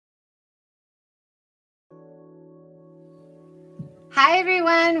Hi,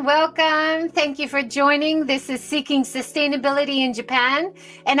 everyone. Welcome. Thank you for joining. This is Seeking Sustainability in Japan.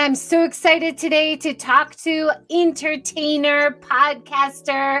 And I'm so excited today to talk to entertainer,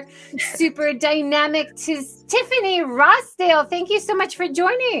 podcaster, super dynamic Tiffany Rossdale. Thank you so much for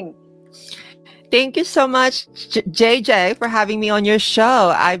joining. Thank you so much, JJ, for having me on your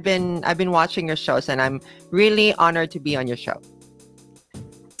show. I've been watching your shows, and I'm really honored to be on your show.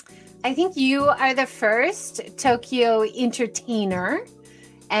 I think you are the first Tokyo entertainer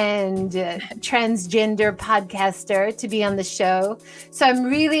and transgender podcaster to be on the show. So I'm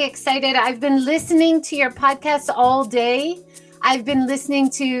really excited. I've been listening to your podcast all day. I've been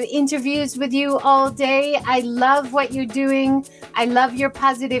listening to interviews with you all day. I love what you're doing. I love your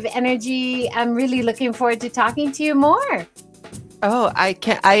positive energy. I'm really looking forward to talking to you more. Oh, I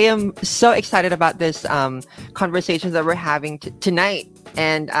am so excited about this conversation that we're having tonight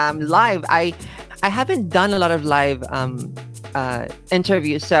and live. I haven't done a lot of live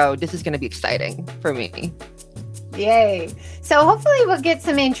interviews, so this is going to be exciting for me. Yay. So hopefully we'll get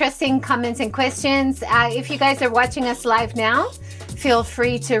some interesting comments and questions. If you guys are watching us live now, feel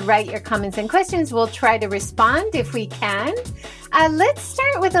free to write your comments and questions. We'll try to respond if we can. Let's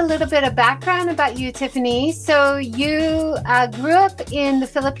start with a little bit of background about you, Tiffany. So you grew up in the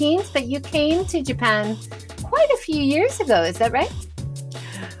Philippines, but you came to Japan quite a few years ago. Is that right?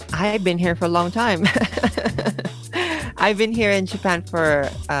 I've been here for a long time. I've been here in Japan for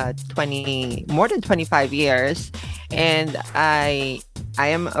more than 25 years. And I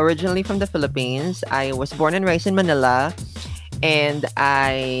am originally from the Philippines. I was born and raised in Manila. And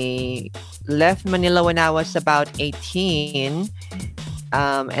I left Manila when I was about 18.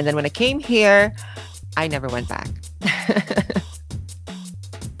 And then when I came here, I never went back.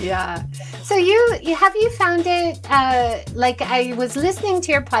 Yeah. So you found it, like I was listening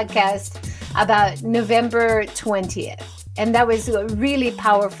to your podcast about November 20th, and that was a really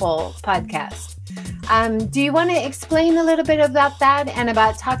powerful podcast. Do you want to explain a little bit about that and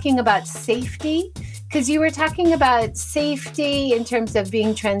about talking about safety? Because you were talking about safety in terms of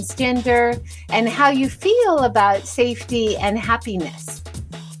being transgender and how you feel about safety and happiness.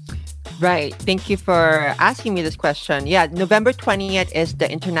 Right. Thank you for asking me this question. Yeah, November 20th is the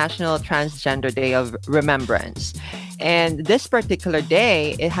International Transgender Day of Remembrance. And this particular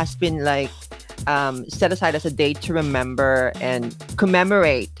day, it has been set aside as a day to remember and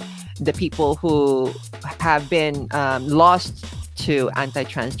commemorate the people who have been lost to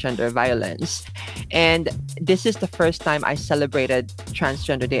anti-transgender violence. And this is the first time I celebrated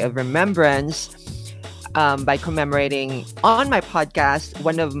Transgender Day of Remembrance by commemorating on my podcast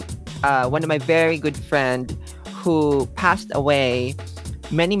one of my very good friend who passed away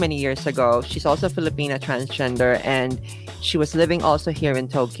many years ago. She's also Filipina transgender, and she was living also here in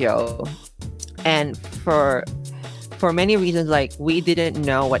Tokyo. And for many reasons, like we didn't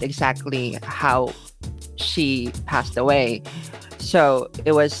know how she passed away. So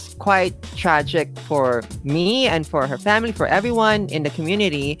it was quite tragic for me and for her family, for everyone in the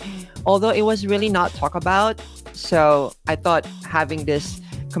community, although it was really not talked about. So I thought having this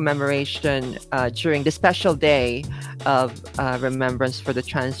commemoration during the special day of remembrance for the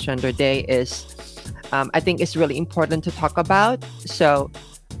Transgender Day is, I think it's really important to talk about. So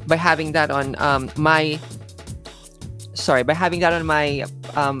by having that on my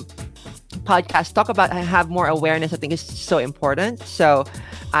podcast, talk about have more awareness, I think is so important. So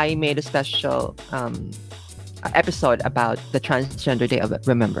I made a special episode about the Transgender Day of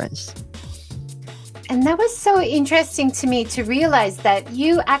Remembrance. And that was so interesting to me to realize that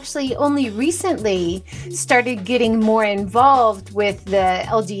you actually only recently started getting more involved with the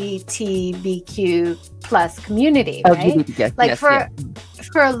LGBTQ plus community, right?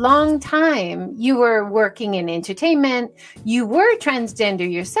 For a long time, you were working in entertainment. You were transgender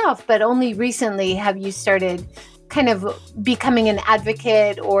yourself, but only recently have you started kind of becoming an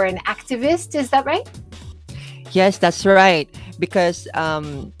advocate or an activist. Is that right? Yes, that's right. Because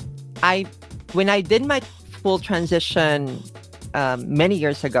when I did my full transition many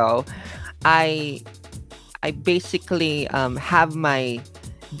years ago, I basically have my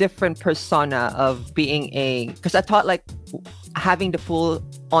different persona of being because I thought like having the full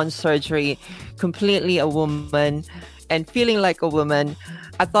on surgery, completely a woman and feeling like a woman,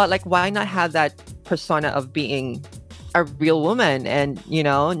 I thought like, why not have that persona of being a real woman and,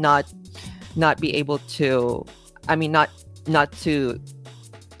 not be able to, not to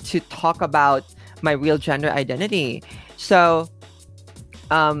talk about my real gender identity. So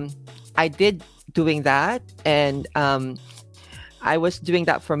I did doing that, and I was doing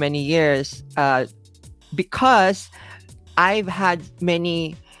that for many years because I've had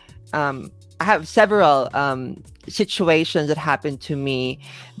many I have several situations that happened to me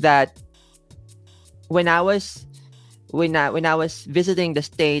that when I was when I was visiting the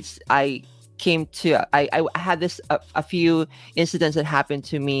States, I had this a few incidents that happened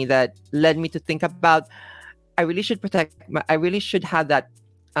to me that led me to think about I really should have that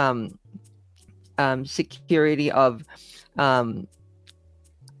um, security of um,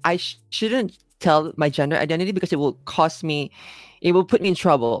 I shouldn't tell my gender identity because it will put me in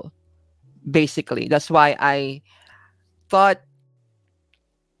trouble. Basically, that's why I thought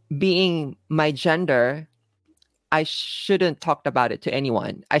being my gender I shouldn't talked about it to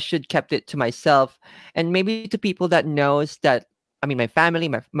anyone. I should kept it to myself and maybe to people that knows that I mean my family,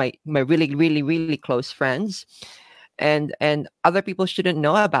 my really really close friends and other people shouldn't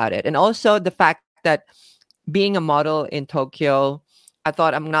know about it. And also the fact that being a model in Tokyo, I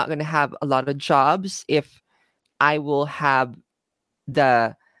thought I'm not going to have a lot of jobs if I will have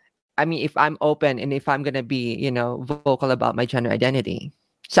the I mean if I'm open and if I'm going to be, vocal about my gender identity.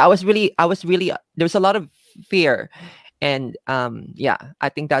 So I was really there was a lot of fear and yeah, I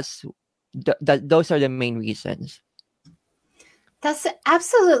think those are the main reasons. That's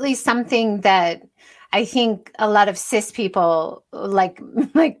absolutely something that I think a lot of cis people like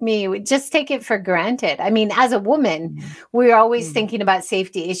me would just take it for granted. I mean, as a woman, Mhm. we're always Mhm. thinking about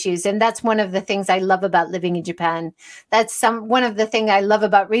safety issues, and that's one of the things I love about living in Japan. That's one of the things I love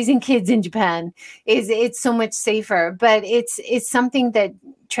about raising kids in Japan is it's so much safer. But it's something that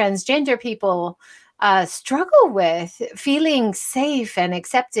transgender people struggle with, feeling safe and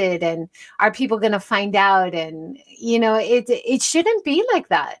accepted, and are people going to find out? And it shouldn't be like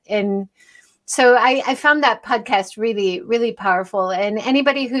that. And so I found that podcast really, really powerful. And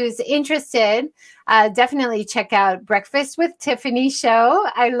anybody who's interested, definitely check out Breakfast with Tiffany show.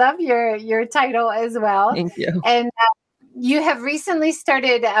 I love your title as well. Thank you. And you have recently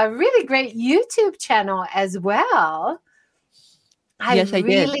started a really great YouTube channel as well. I Yes, I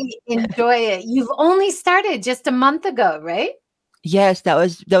did. really enjoy it. You've only started just a month ago, right? Yes, that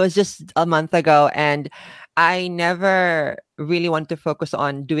was just a month ago, and I never really want to focus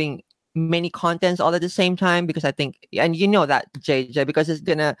on doing many contents all at the same time because I think, and you know that JJ, because it's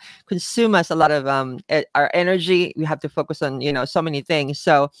gonna consume us a lot of our energy. We have to focus on so many things.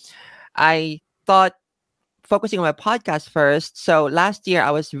 So I thought focusing on my podcast first. So last year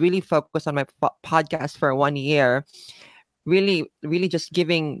I was really focused on my podcast for 1 year, really just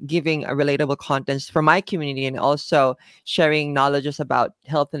giving a relatable contents for my community and also sharing knowledges about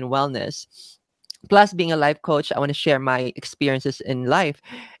health and wellness. Plus being a life coach, I want to share my experiences in life.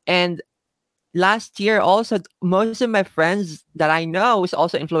 And last year also most of my friends that I know is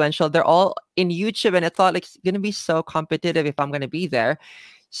also influential, they're all in YouTube, and I thought like it's going to be so competitive if I'm going to be there.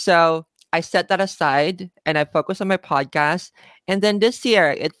 So I set that aside and I focused on my podcast. And then this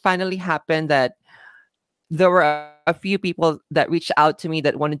year it finally happened that there were a few people that reached out to me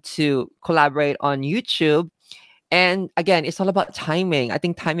that wanted to collaborate on YouTube. And again, it's all about timing. I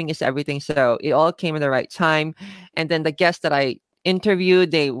think timing is everything. So it all came in the right time. And then the guests that I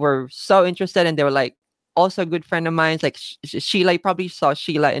interviewed, they were so interested and they were like also a good friend of mine. Like Sheila, you probably saw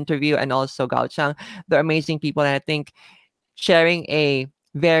Sheila interview and also Gao Chang. They're amazing people. And I think sharing a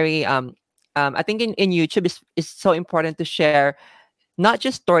very, I think in YouTube is so important to share not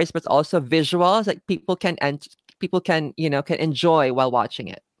just stories but also visuals like people can can enjoy while watching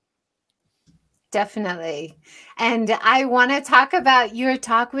it. Definitely. And I want to talk about your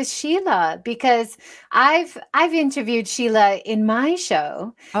talk with Sheila because I've interviewed Sheila in my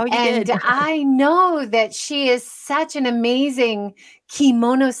show, Oh, you and did. I know that she is such an amazing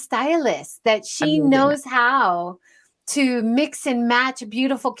kimono stylist, that she Amazing. knows how to mix and match a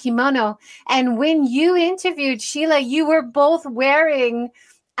beautiful kimono. And when you interviewed Sheila, you were both wearing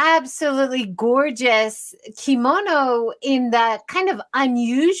absolutely gorgeous kimono in that kind of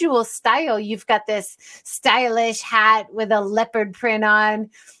unusual style. You've got this stylish hat with a leopard print on.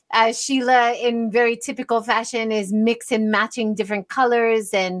 Sheila, in very typical fashion, is mix and matching different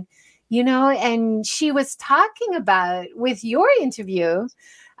colors. And she was talking about with your interview.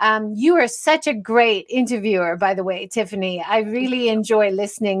 You are such a great interviewer, by the way, Tiffany. I really enjoy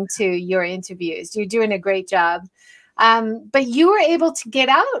listening to your interviews. You're doing a great job. But you were able to get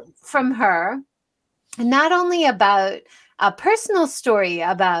out from her not only about a personal story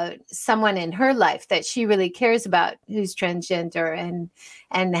about someone in her life that she really cares about who's transgender,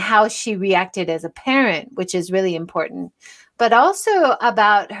 and how she reacted as a parent, which is really important, but also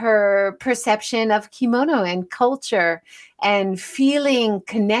about her perception of kimono and culture and feeling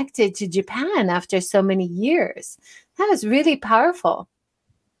connected to Japan after so many years. That was really powerful.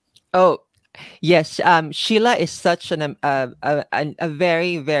 Oh, yes. Sheila is such a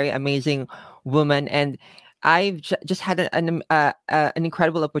very very amazing woman, and I've just had an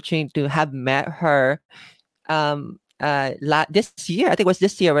incredible opportunity to have met her this year. I think it was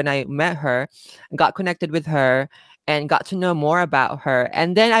this year when I met her, got connected with her, and got to know more about her.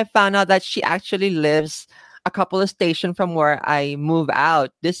 And then I found out that she actually lives a couple of stations from where I moved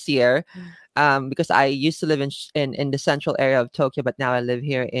out this year, because I used to live in the central area of Tokyo, but now I live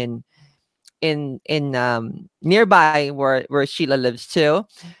here in nearby where Sheila lives too.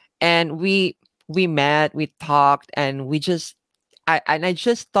 And we met, we talked, and I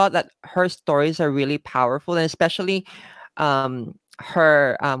just thought that her stories are really powerful, and especially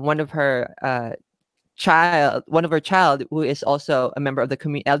her one of her child who is also a member of the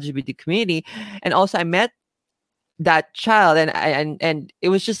LGBT community. And also I met that child, and it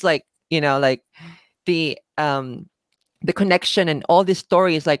was just like, like the the connection and all these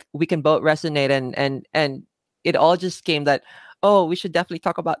stories, like we can both resonate, and it all just came that, oh, we should definitely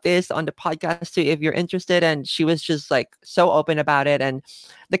talk about this on the podcast too if you're interested. And she was just like so open about it. And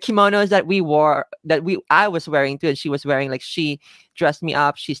the kimonos that we wore, I was wearing too, and she was wearing, like, she dressed me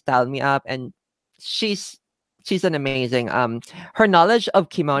up, she styled me up, and she's an amazing her knowledge of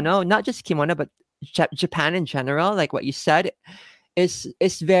kimono, not just kimono but Japan in general, like what you said, is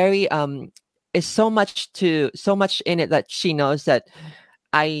very is so much in it that she knows that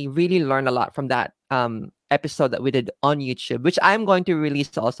I really learned a lot from that episode that we did on YouTube, which I'm going to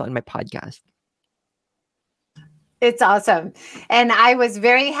release also on my podcast. It's awesome. And I was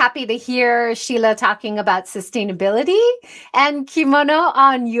very happy to hear Sheila talking about sustainability and kimono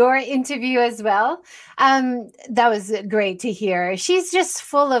on your interview as well. That was great to hear. She's just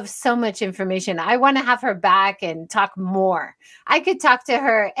full of so much information. I want to have her back and talk more. I could talk to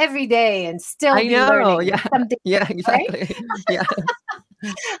her every day and still be learning something. Yeah, exactly. Right? Yeah.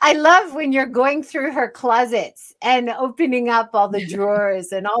 I love when you're going through her closets and opening up all the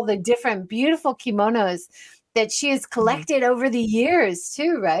drawers and all the different beautiful kimonos that she has collected over the years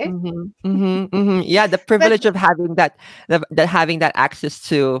too, right? Yeah, the privilege of having that access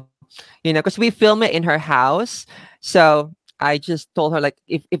to, because we film it in her house. So I just told her, like,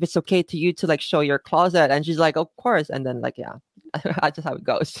 if it's okay to you to, like, show your closet, and she's like, of course. And then, like, yeah, that's just how it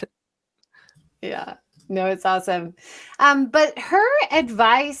goes. Yeah. No, it's awesome. But her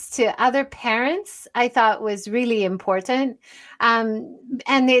advice to other parents, I thought, was really important. And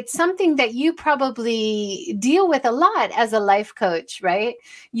it's something that you probably deal with a lot as a life coach, right?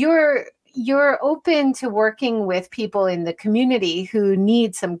 You're open to working with people in the community who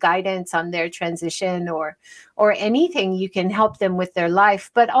need some guidance on their transition or anything you can help them with their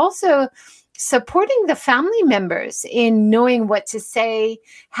life, but also supporting the family members in knowing what to say,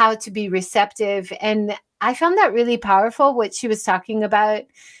 how to be receptive. And I found that really powerful, what she was talking about,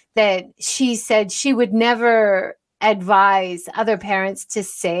 that she said she would never advise other parents to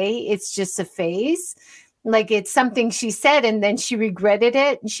say it's just a phase. Like, it's something she said and then she regretted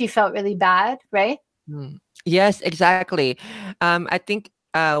it and she felt really bad, right? Yes, exactly. I think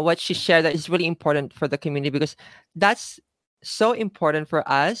what she shared that is really important for the community, because that's so important for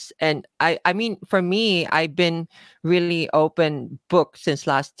us. And I mean, for me, I've been really open book since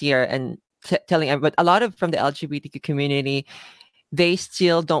last year and telling everybody, but a lot of from the LGBTQ community, they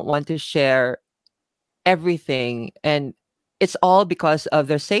still don't want to share everything. And it's all because of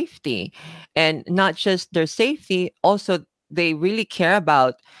their safety, and not just their safety. Also, they really care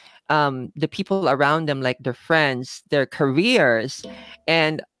about the people around them, like their friends, their careers,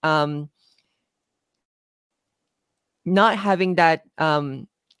 and not having that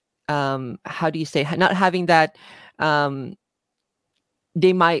how do you say, not having that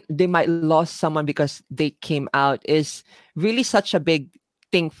they might lost someone because they came out is really such a big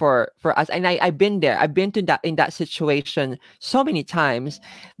thing for us. And I've been there, I've been to that in that situation so many times,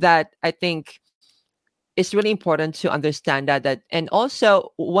 that I think it's really important to understand that. And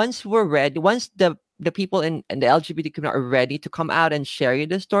also, once we're ready, once the people in the LGBT community are ready to come out and share you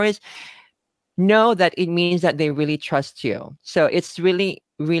the stories, know that it means that they really trust you. So it's really,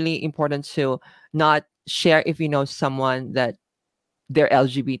 really important to not share if you know someone that they're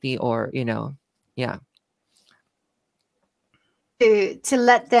LGBT, or yeah, to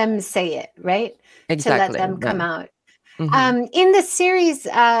let them say it, right? Exactly. To let them come out. In the series,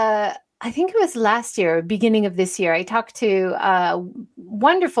 I think it was last year, beginning of this year, I talked to a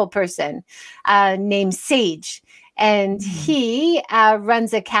wonderful person named Sage. and he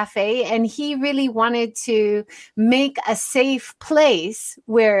runs a cafe, and he really wanted to make a safe place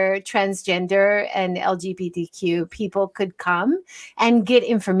where transgender and LGBTQ people could come and get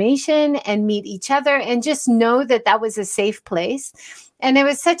information and meet each other and just know that that was a safe place. And it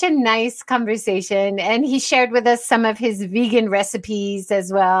was such a nice conversation. And he shared with us some of his vegan recipes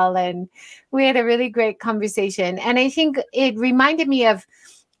as well. And we had a really great conversation. And I think it reminded me of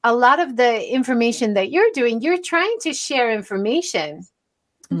a lot of the information that you're doing. You're trying to share information,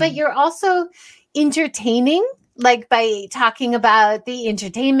 but you're also entertaining, like by talking about the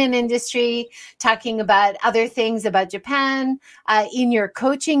entertainment industry, talking about other things about Japan. In your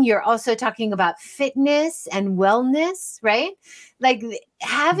coaching, you're also talking about fitness and wellness, right? Like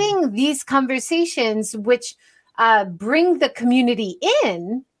having these conversations, which bring the community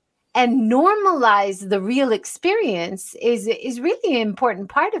in and normalize the real experience is really an important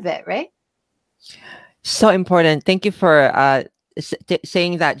part of it, right? So important. Thank you for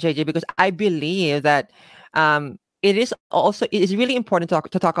saying that, JJ, because I believe that it is really important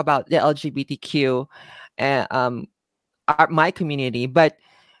to talk about the LGBTQ, my community. But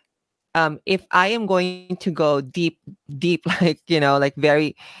if I am going to go deep, like like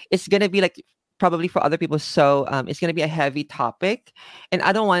very, it's gonna be like probably for other people. So it's gonna be a heavy topic, and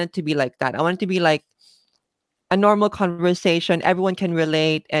I don't want it to be like that. I want it to be like a normal conversation everyone can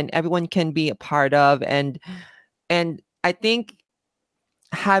relate and everyone can be a part of, and I think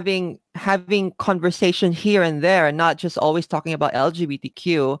having conversation here and there and not just always talking about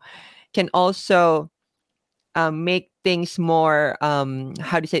LGBTQ can also make things more how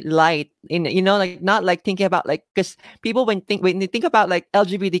do you say, light, in like not like thinking about like, because people when they think about like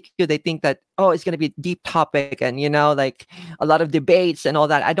LGBTQ, they think that, oh, it's going to be a deep topic and like a lot of debates and all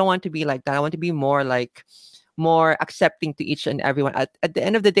that. I don't want to be like that. I want to be more like more accepting to each and everyone. At the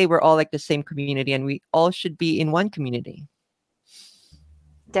end of the day, we're all like the same community and we all should be in one community.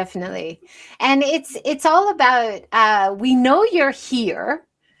 Definitely. And it's all about we know you're here.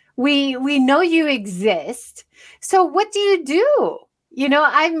 We know you exist. So what do you do?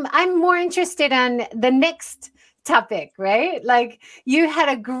 I'm more interested on the next topic, right? Like you had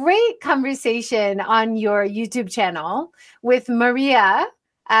a great conversation on your YouTube channel with Maria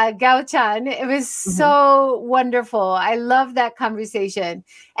Gao-chan. It was so wonderful. I love that conversation.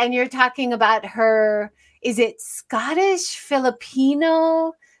 And you're talking about her, is it Scottish,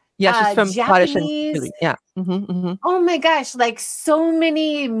 Filipino? Yeah, she's from Japanese. Scottish. Yeah. Oh my gosh, like so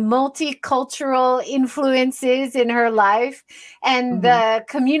many multicultural influences in her life, and the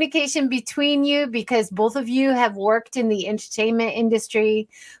communication between you, because both of you have worked in the entertainment industry.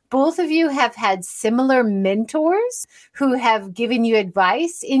 Both of you have had similar mentors who have given you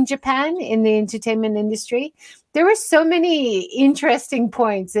advice in Japan in the entertainment industry. There were so many interesting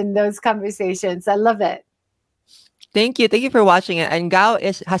points in those conversations. I love it. Thank you for watching it. And Gao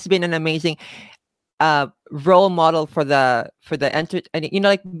has been an amazing role model for the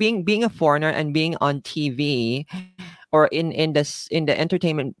like being a foreigner and being on TV or in the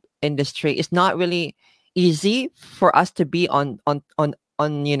entertainment industry is not really easy for us to be on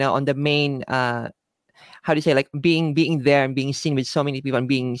the main how do you say, like being there and being seen with so many people and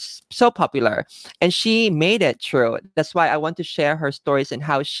being so popular. And she made it through. That's why I want to share her stories and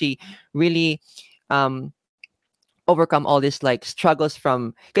how she really overcome all these like struggles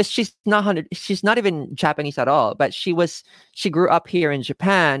from, because she's not even Japanese at all, but she grew up here in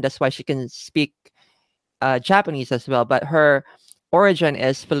Japan. That's why she can speak Japanese as well, but her origin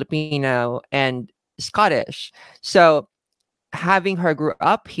is Filipino and Scottish. So having her grow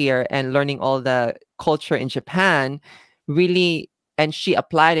up here and learning all the culture in Japan really, and she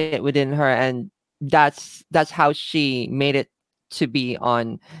applied it within her, and that's how she made it to be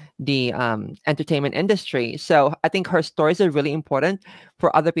on the entertainment industry. So I think her stories are really important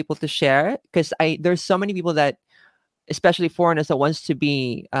for other people to share, because there's so many people that, especially foreigners, that wants to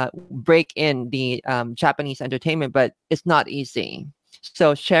be break in the Japanese entertainment, but it's not easy.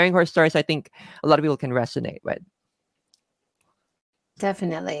 So sharing her stories, I think a lot of people can resonate with.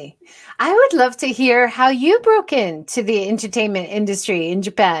 Definitely. I would love to hear how you broke into the entertainment industry in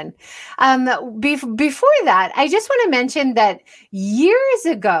Japan. Before that, I just want to mention that years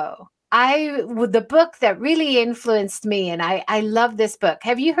ago, the book that really influenced me, and I love this book.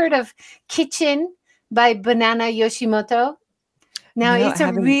 Have you heard of Kitchen by Banana Yoshimoto? Now, No, it's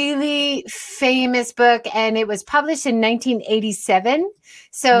a really famous book, and it was published in 1987.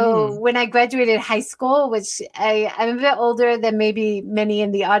 So when I graduated high school, which I'm a bit older than maybe many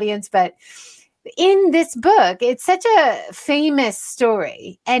in the audience, but in this book, it's such a famous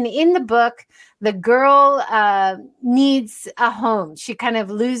story. And in the book, the girl needs a home. She kind of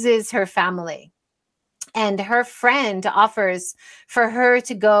loses her family. And her friend offers for her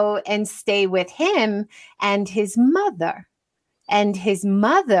to go and stay with him and his mother. And his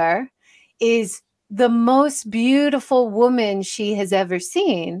mother is the most beautiful woman she has ever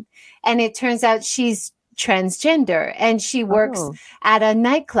seen. And it turns out she's transgender and she works Oh. at a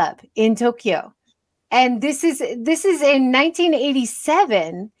nightclub in Tokyo. And this is in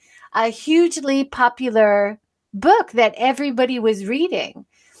 1987, a hugely popular book that everybody was reading.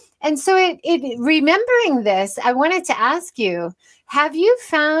 And so remembering this, I wanted to ask you, have you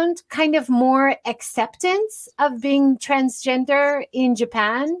found kind of more acceptance of being transgender in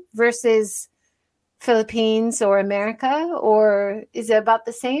Japan versus Philippines or America, or is it about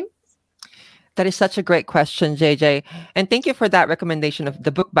the same? That is such a great question, JJ. And thank you for that recommendation of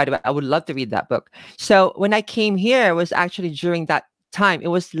the book, by the way. I would love to read that book. So when I came here, it was actually during that time. It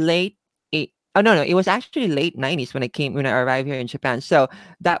was no, it was actually late 90s when I arrived here in Japan. So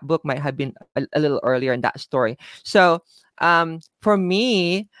that book might have been a little earlier in that story. So for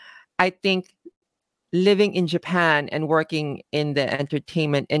me, I think living in Japan and working in the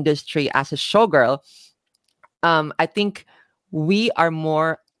entertainment industry as a showgirl, I think we are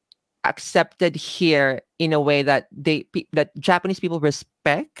more accepted here in a way that that Japanese people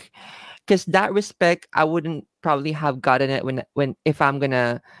respect, because that respect I wouldn't probably have gotten it when if I'm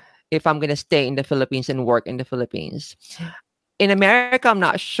gonna stay in the Philippines and work in the Philippines. In America, I'm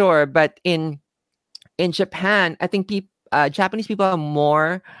not sure, but in Japan, I think Japanese people are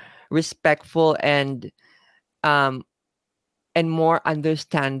more respectful um and more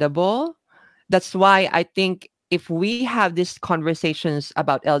understandable. That's why I think if we have these conversations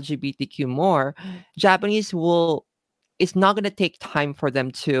about LGBTQ more, Japanese it's not going to take time for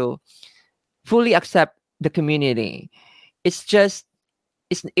them to fully accept the community. It's just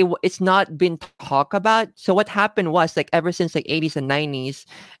it's not been talked about. So what happened was, like, ever since like 80s and 90s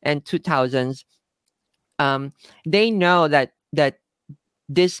and 2000s, they know that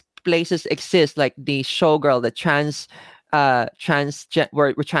these places exist, like the showgirl, the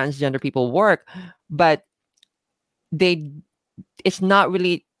where transgender people work, but it's not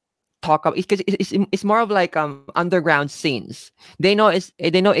really talk about, because it's more of like underground scenes. They know it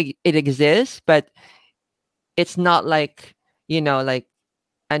exists, but it's not like, like,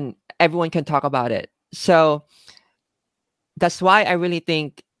 and everyone can talk about it. So that's why I really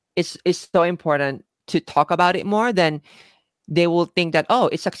think it's so important to talk about it more. Than they will think that, oh,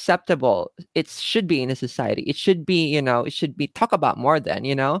 it's acceptable, it should be in a society, it should be, it should be talked about more than,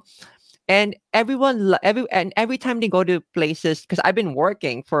 and every time they go to places, because I've been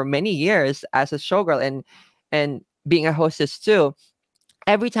working for many years as a showgirl and being a hostess too.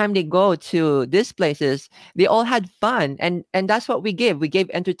 Every time they go to these places, they all had fun, and that's what we gave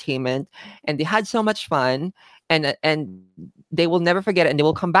entertainment, and they had so much fun, and they will never forget it, and they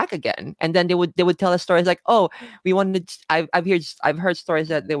will come back again, and then they would tell us stories like, oh, we wanted, I've heard stories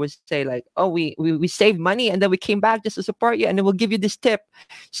that they would say like, oh, we saved money, and then we came back just to support you, and then we'll give you this tip.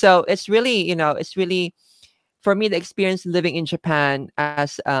 So it's really, for me, the experience living in Japan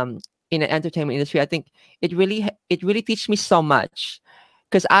as in an entertainment industry, I think it really teach me so much,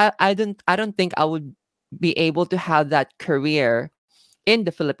 because I don't think I would be able to have that career in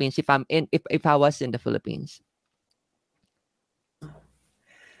the Philippines if I was in the Philippines.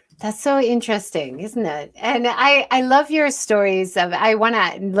 That's so interesting, isn't it? And I love your stories I want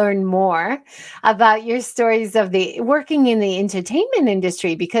to learn more about your stories of the working in the entertainment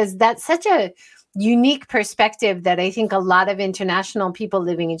industry, because that's such a unique perspective that I think a lot of international people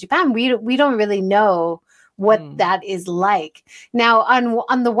living in Japan, we don't really know what that is like. Now,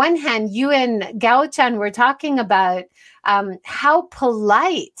 on the one hand, you and Gao-chan were talking about how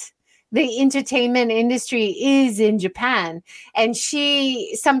polite the entertainment industry is in Japan. And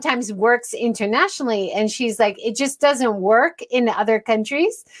she sometimes works internationally, and she's like, it just doesn't work in other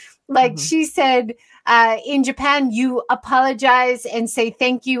countries. Like she said, in Japan, you apologize and say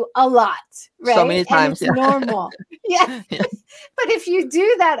thank you a lot, right? So many times, and it's normal. Yeah. But if you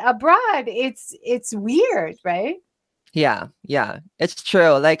do that abroad, it's weird, right? Yeah, it's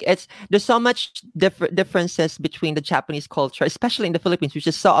true. Like, there's so much differences between the Japanese culture, especially in the Philippines, which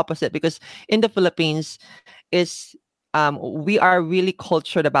is so opposite. Because in the Philippines, is we are really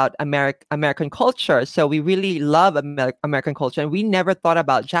cultured about American culture, so we really love American culture, and we never thought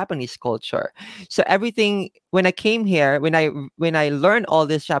about Japanese culture. So everything, when I came here, when I learned all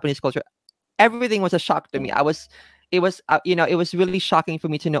this Japanese culture, everything was a shock to me. It was really shocking for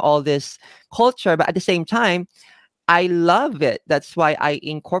me to know all this culture, but at the same time, I love it. That's why I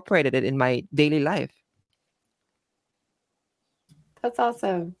incorporated it in my daily life. That's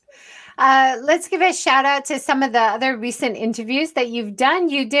awesome. Let's give a shout out to some of the other recent interviews that you've done.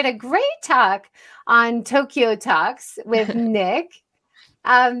 You did a great talk on Tokyo Talks with Nick.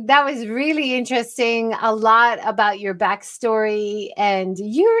 That was really interesting. A lot about your backstory, and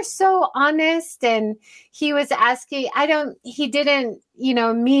you're so honest. And he was asking, he didn't,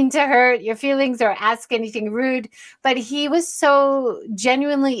 mean to hurt your feelings or ask anything rude, but he was so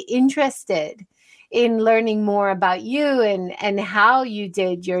genuinely interested in learning more about you and how you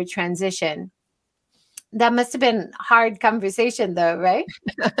did your transition. That must have been hard conversation though, right?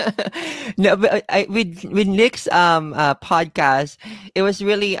 No, but with Nick's podcast, it was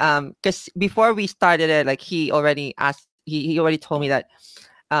really because before we started it, like he already asked, he already told me that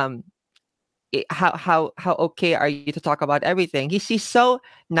um how okay are you to talk about everything. He's so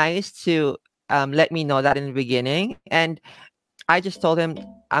nice to let me know that in the beginning, and I just told him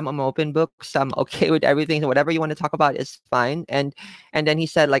I'm an open book, so I'm okay with everything. So whatever you want to talk about is fine. And then he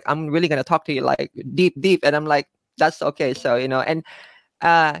said like I'm really gonna talk to you like deep, and I'm like that's okay. So and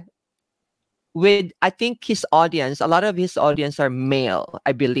uh with I think his audience, a lot of his audience are male,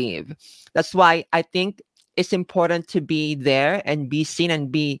 I believe. That's why I think it's important to be there and be seen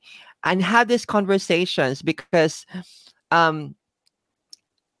and have these conversations because um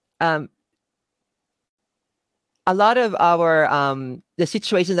um a lot of our the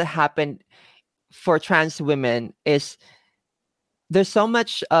situations that happen for trans women is there's so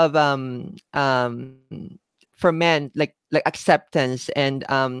much of for men like acceptance and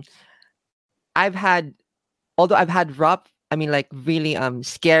I've had although I've had rough I mean like really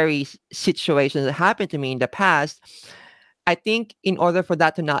scary situations that happened to me in the past. I think in order for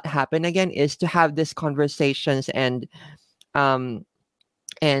that to not happen again is to have these conversations um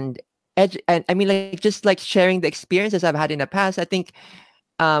and and I mean like just like sharing the experiences I've had in the past. I think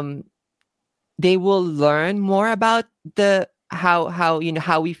um they will learn more about the how how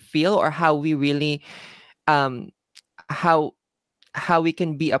we feel or how we really um how how we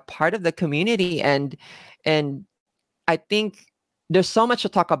can be a part of the community and I think there's so much to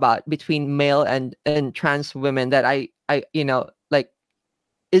talk about between male and trans women that I like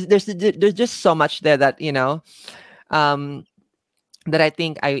there's just so much there that um that I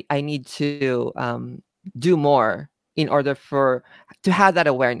think I need to do more in order for to have that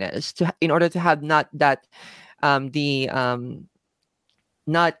awareness in order to have not that the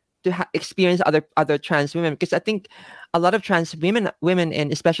not to experience other trans women because I think a lot of trans women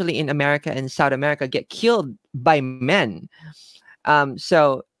and especially in America and South America get killed by men.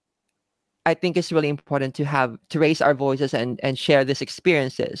 So I think it's really important to raise our voices and share these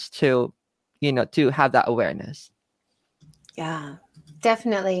experiences to to have that awareness. Yeah,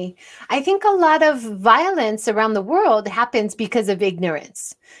 definitely. I think a lot of violence around the world happens because of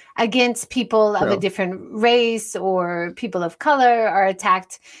ignorance against people of a True. different race or people of color are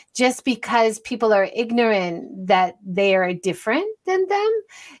attacked just because people are ignorant that they are different than them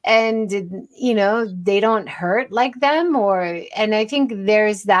and they don't hurt like them and I think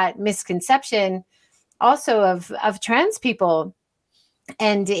there's that misconception also of trans people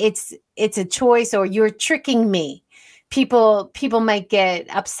and it's a choice or you're tricking me. People might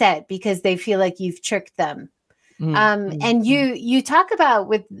get upset because they feel like you've tricked them. And you talk about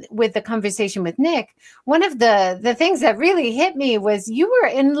with the conversation with Nick, one of the things that really hit me was you were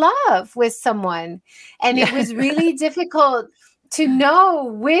in love with someone and it was really difficult to know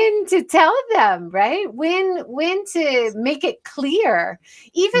when to tell them, right? When to make it clear,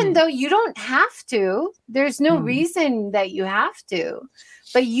 even though you don't have to. There's no reason that you have to,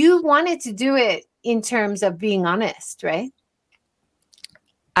 but you wanted to do it in terms of being honest, right?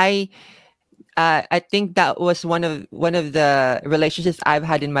 I think that was one of the relationships I've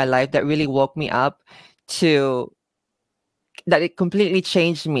had in my life that really woke me up to that it completely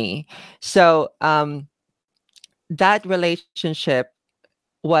changed me. So that relationship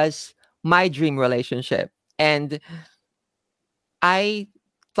was my dream relationship. And I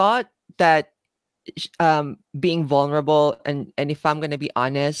thought that being vulnerable and if I'm going to be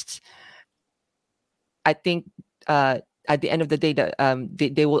honest, I think at the end of the day that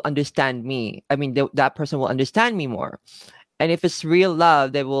they will understand me. I mean, that person will understand me more. And if it's real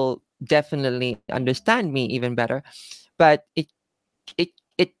love, they will definitely understand me even better. But it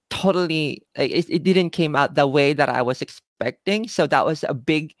totally it didn't came out the way that I was expecting. So that was a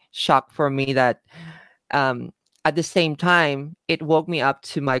big shock for me that at the same time it woke me up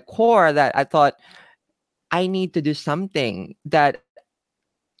to my core that I thought I need to do something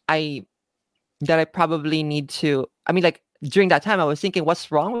I that I probably need to. I mean, like during that time, I was thinking,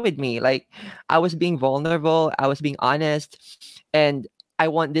 what's wrong with me? Like, I was being vulnerable, I was being honest, and I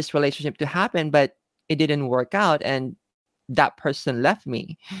want this relationship to happen, but it didn't work out. And that person left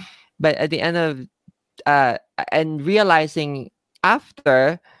me. But at the end of uh, and realizing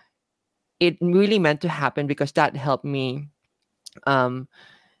after, it really meant to happen because that helped me um,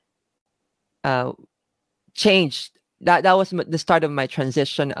 uh, change. That was the start of my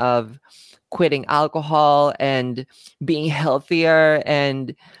transition of quitting alcohol and being healthier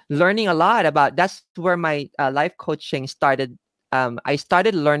and learning a lot about. That's where my life coaching started. I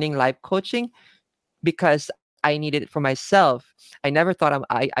started learning life coaching because I needed it for myself. I never thought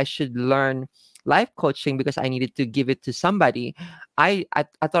I should learn life coaching because I needed to give it to somebody. I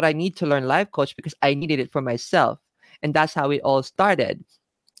thought I need to learn life coach because I needed it for myself. And that's how it all started.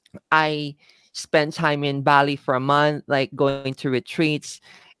 I spent time in Bali for a month, like going to retreats,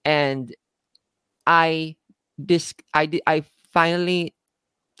 and I I finally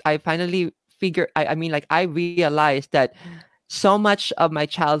figured. I mean, like I realized that so much of my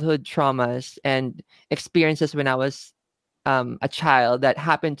childhood traumas and experiences when I was a child that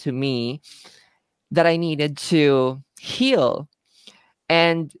happened to me that I needed to heal,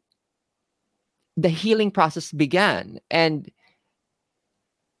 and the healing process began. And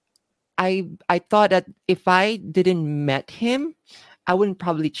I thought that if I didn't met him, I wouldn't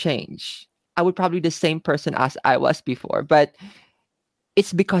probably change. I would probably be the same person as I was before. But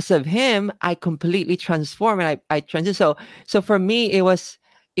it's because of him I completely transformed, and I transitioned. So for me, it was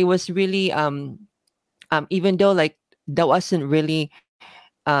really even though like that wasn't really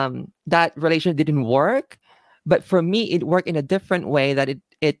that relationship didn't work, but for me it worked in a different way, that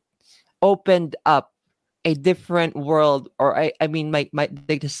it opened up a different world, or I mean my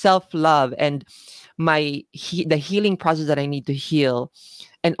like the self-love and the healing process that I need to heal,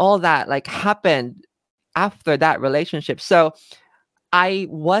 and all that like happened after that relationship. So I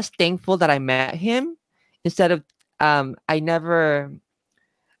was thankful that I met him, instead of I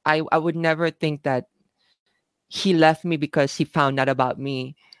would never think that he left me because he found out about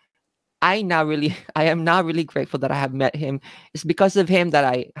me. I am now really grateful that I have met him. It's because of him that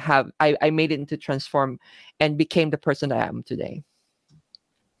I made it into transform and became the person that I am today.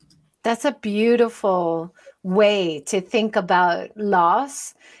 That's a beautiful way to think about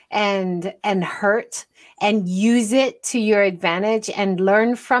loss and hurt, and use it to your advantage and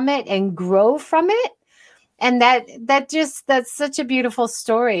learn from it and grow from it. And that's such a beautiful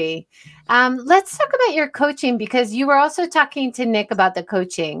story. Let's talk about your coaching, because you were also talking to Nick about the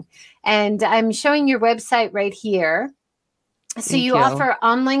coaching, and I'm showing your website right here. So Thank you you. offer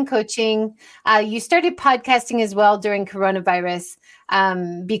online coaching. You started podcasting as well during coronavirus,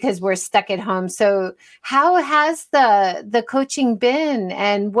 because we're stuck at home. So how has the coaching been,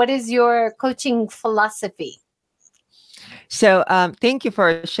 and what is your coaching philosophy? So thank you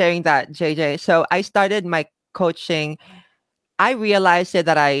for sharing that, JJ. So I started my coaching. I realized it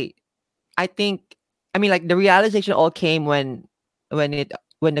that I think, I mean, like the realization all came when it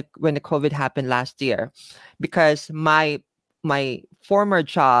when the COVID happened last year, because my former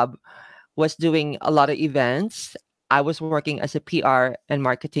job was doing a lot of events. I was working as a PR and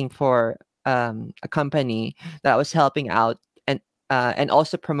marketing for a company that I was helping out, and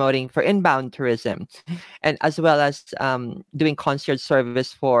also promoting for inbound tourism, and as well as doing concierge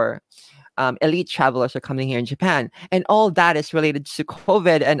service for elite travelers are coming here in Japan, and all that is related to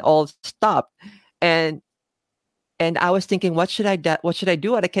COVID and all stopped. And I was thinking, what should I do? What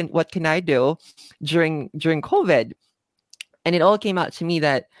can I do during COVID? And it all came out to me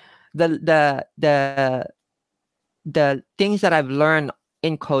that the the the the things that I've learned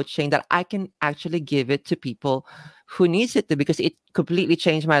in coaching, that I can actually give it to people who needs it to, because it completely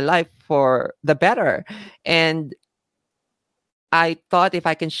changed my life for the better. And I thought if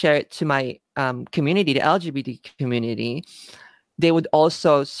I can share it to my community, the LGBT community, they would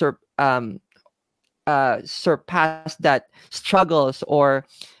also surpass that struggles or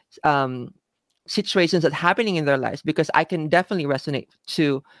um, situations that happening in their lives, because I can definitely resonate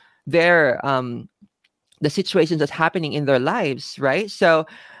to their the situations that's happening in their lives, right? So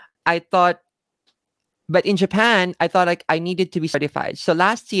I thought, but in Japan, I thought like I needed to be certified. So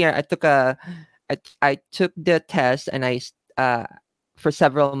last year, I took the test, and for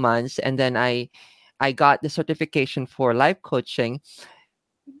several months, and then I got the certification for life coaching,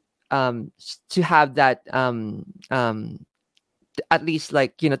 to have that at least,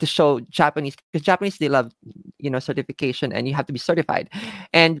 like, to show Japanese, because Japanese, they love, certification, and you have to be certified.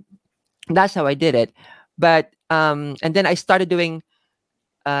 And that's how I did it. But and then I started doing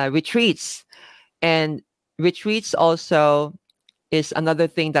retreats. And retreats also is another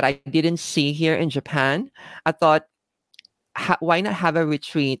thing that I didn't see here in Japan. I thought, why not have a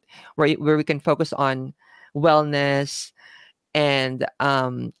retreat where we can focus on wellness and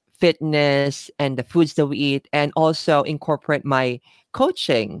fitness and the foods that we eat, and also incorporate my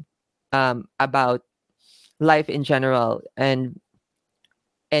coaching about life in general. And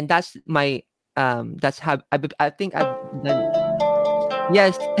that's my that's how I think I've done.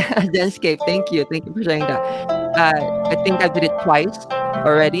 Yes, Zenscape. Thank you for sharing that. I think I did it twice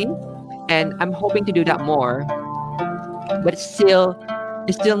already, and I'm hoping to do that more. But it's still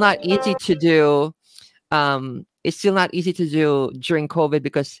not easy to do. It's still not easy to do during COVID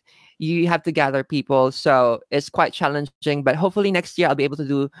because you have to gather people. So it's quite challenging. But hopefully next year I'll be able to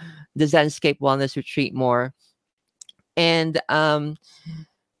do the Zenscape Wellness Retreat more. And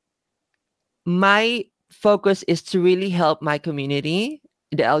my focus is to really help my community,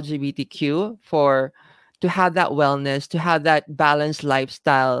 the LGBTQ, for to have that wellness, to have that balanced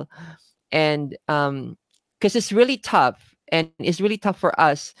lifestyle, and because it's really tough, and it's really tough for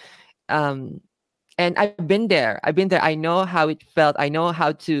us. Um, and I've been there. I've been there. I know how it felt. I know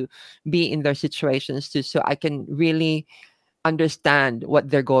how to be in their situations too, so I can really understand what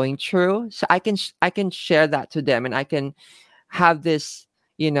they're going through. So I can share that to them, and I can have this,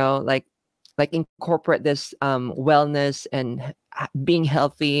 like incorporate this wellness and being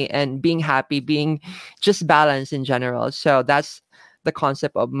healthy and being happy, being just balanced in general. So that's the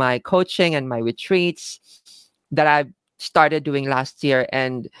concept of my coaching and my retreats that I started doing last year.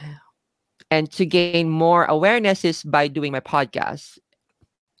 And to gain more awareness is by doing my podcast.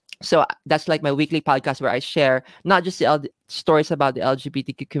 So that's like my weekly podcast where I share not just stories about the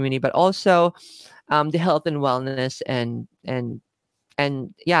LGBTQ community, but also the health and wellness and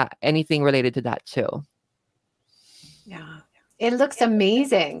yeah, anything related to that too. Yeah. It looks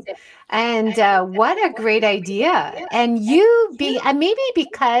amazing. And what a great idea. And maybe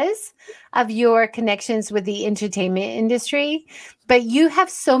because of your connections with the entertainment industry, but you have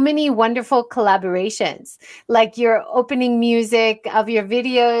so many wonderful collaborations. Like your opening music of your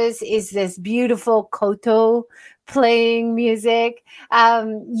videos is this beautiful koto playing music.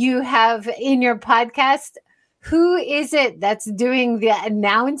 You have in your podcast, who is it that's doing the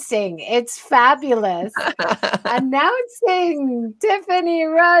announcing? It's fabulous. Announcing Tiffany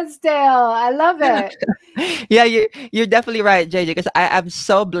Rosdale. I love it. Yeah, you're definitely right, JJ, because I'm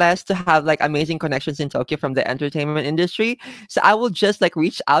so blessed to have like amazing connections in Tokyo from the entertainment industry. So I will just like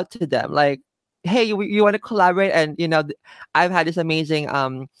reach out to them like, hey, you want to collaborate? And I've had this amazing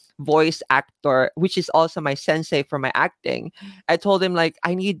voice actor, which is also my sensei for my acting. I told him like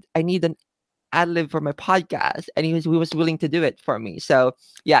I need an ad lib for my podcast, and he was willing to do it for me. So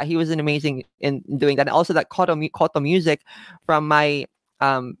yeah, he was an amazing in doing that. And also that koto music from my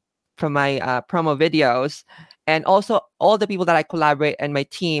promo videos, and also all the people that I collaborate and my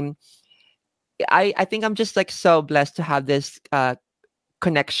team. I think I'm just like so blessed to have this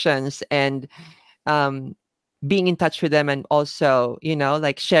connections and being in touch with them, and also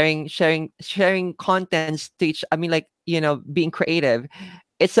like sharing contents to each. I mean, like being creative.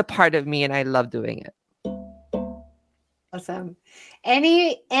 It's a part of me, and I love doing it. Awesome.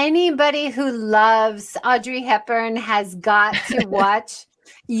 Anybody who loves Audrey Hepburn has got to watch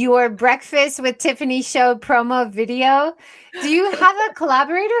your Breakfast with Tiffany show promo video. Do you have a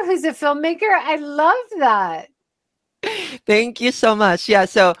collaborator who's a filmmaker? I love that. Thank you so much. Yeah,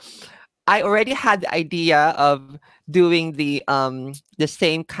 so I already had the idea of doing the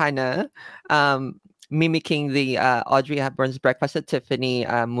same kind of mimicking the Audrey Hepburn's Breakfast at Tiffany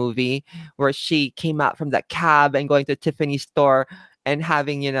movie, where she came out from that cab and going to Tiffany's store and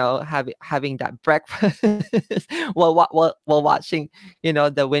having having that breakfast while watching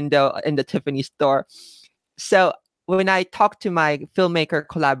the window in the Tiffany store. So when I talked to my filmmaker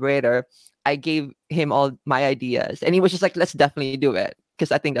collaborator, I gave him all my ideas, and he was just like, let's definitely do it,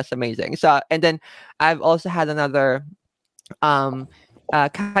 because I think that's amazing. So, and then I've also had another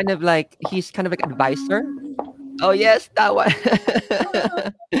kind of like, he's kind of like advisor. Oh yes, that one.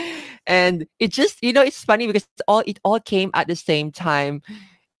 And it just it's funny because it all came at the same time,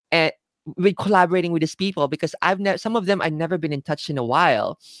 and with collaborating with these people, because some of them I've never been in touch in a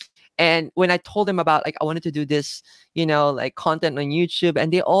while. And when I told them about like I wanted to do this, like content on YouTube,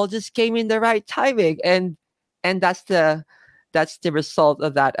 and they all just came in the right timing, and that's the result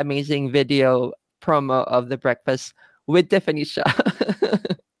of that amazing video promo of the Breakfast with Tiffany show.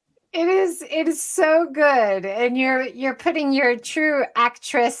 It is so good, and you're putting your true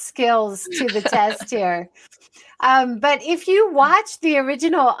actress skills to the test here. But if you watch the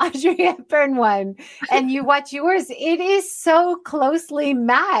original Audrey Hepburn one and you watch yours, it is so closely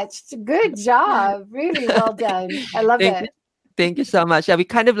matched. Good job. Really well done. I love it. Thank you so much. Yeah, we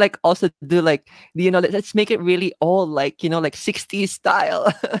kind of like also do like, let's make it really old, like, like 60s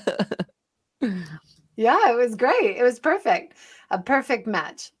style. Yeah, it was great. It was perfect. A perfect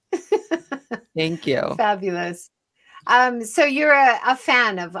match. Thank you. Fabulous. So you're a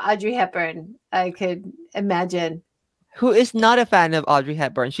fan of Audrey Hepburn, I could imagine. Who is not a fan of Audrey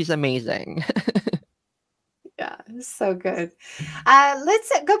Hepburn? She's amazing. Yeah, so good.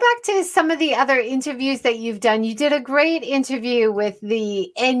 Let's go back to some of the other interviews that you've done. You did a great interview with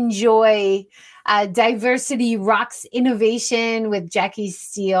the Enjoy Diversity Rocks Innovation with Jackie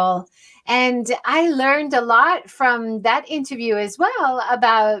Steele. And I learned a lot from that interview as well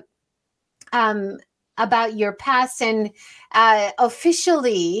about your past. And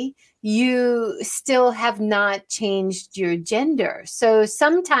officially, you still have not changed your gender. So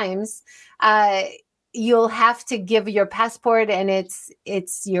sometimes you'll have to give your passport and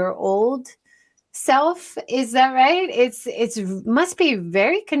it's your old self. Is that right? It's must be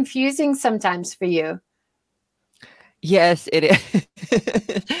very confusing sometimes for you. Yes, it is.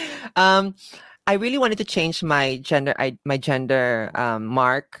 I really wanted to change my gender, my gender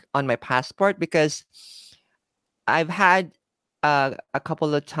mark on my passport because I've had a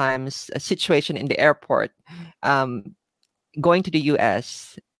couple of times a situation in the airport, going to the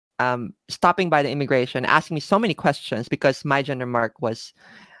US, stopping by the immigration, asking me so many questions because my gender mark was,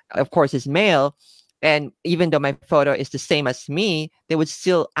 of course, is male. And even though my photo is the same as me, they would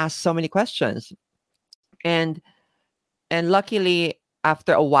still ask so many questions. And luckily,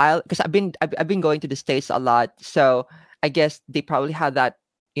 after a while, because I've been going to the States a lot, so I guess they probably had that,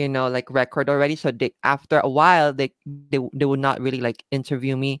 like record already. So they, after a while, they would not really like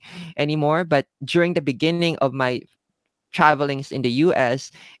interview me anymore. But during the beginning of my travelings in the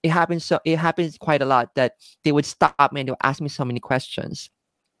US, it happens quite a lot that they would stop me and they would ask me so many questions,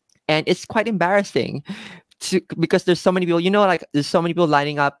 and it's quite embarrassing because there's so many people, like there's so many people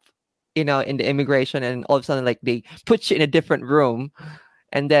lining up, in the immigration, and all of a sudden, like, they put you in a different room,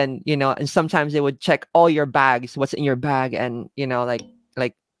 and then, and sometimes they would check all your bags, what's in your bag, and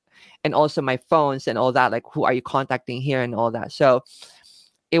like, and also my phones and all that, like, who are you contacting here and all that. So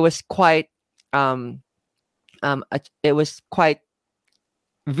it was quite, it was quite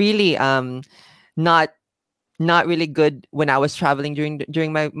really, not really good when I was traveling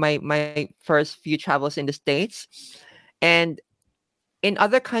during my first few travels in the States. And in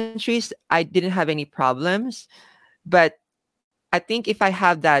other countries, I didn't have any problems, but I think if I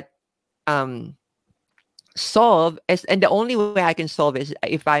have that solve, and the only way I can solve is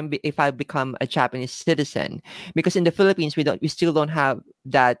if I become a Japanese citizen, because in the Philippines we still don't have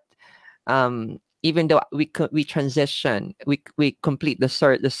that. Even though we transition, we complete the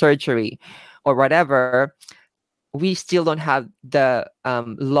surgery or whatever, we still don't have the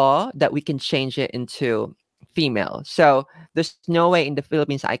law that we can change it into female. So there's no way in the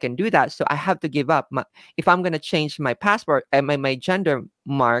Philippines I can do that. So I have to give up. If I'm going to change my passport and my gender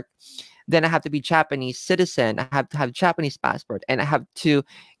mark, then I have to be Japanese citizen. I have to have Japanese passport, and I have to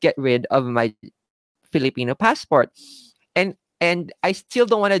get rid of my Filipino passport. And I still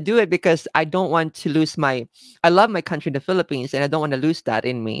don't want to do it because I don't want to lose I love my country, the Philippines, and I don't want to lose that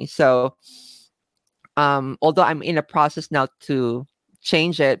in me. So although I'm in a process now to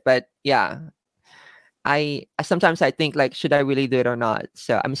change it, but yeah, I sometimes I think, like, should I really do it or not?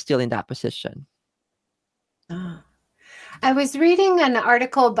 So I'm still in that position. I was reading an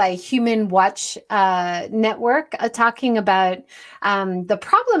article by Human Watch Network talking about the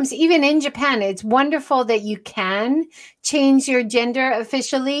problems even in Japan. It's wonderful that you can change your gender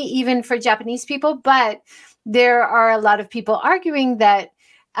officially, even for Japanese people, but there are a lot of people arguing that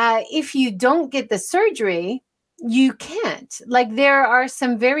if you don't get the surgery, you can't. Like, there are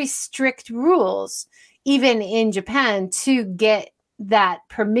some very strict rules, even in Japan, to get that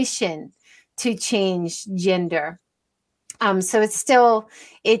permission to change gender. So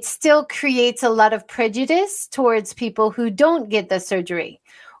it still creates a lot of prejudice towards people who don't get the surgery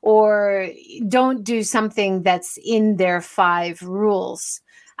or don't do something that's in their 5 rules.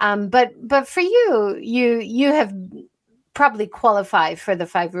 But for you have probably qualify for the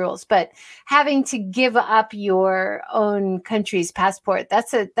 5 rules, but having to give up your own country's passport,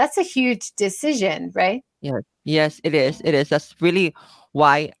 that's a huge decision, right? Yes, it is. It is. That's really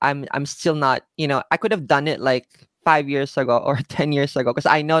why I'm still not, I could have done it like 5 years ago or 10 years ago, because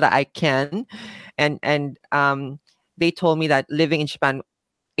I know that I can. And they told me that living in Japan,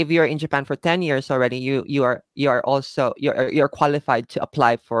 if you're in Japan for 10 years already, you are also you're qualified to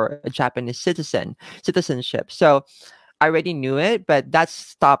apply for a Japanese citizenship. So I already knew it, but that's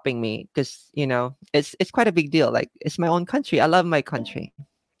stopping me because, it's quite a big deal. Like, it's my own country. I love my country.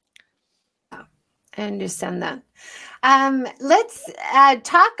 I understand that. Let's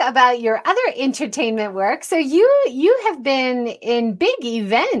talk about your other entertainment work. So you have been in big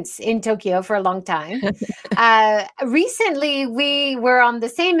events in Tokyo for a long time. Recently, we were on the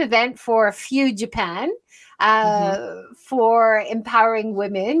same event for Few Japan, Mm-hmm. for empowering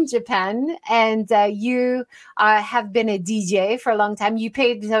women Japan, and you have been a DJ for a long time. You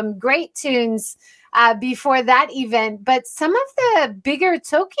played some great tunes before that event, but some of the bigger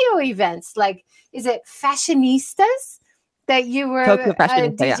Tokyo events, like is it Fashionistas that you were Tokyo a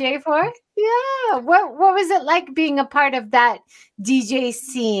Fashionista, yeah. DJ for? Yeah. What was it like being a part of that DJ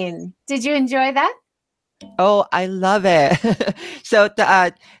scene? Did you enjoy that? Oh, I love it. So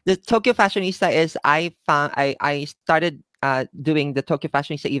the Tokyo Fashionista is I started doing the Tokyo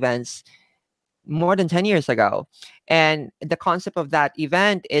Fashionista events more than 10 years ago. And the concept of that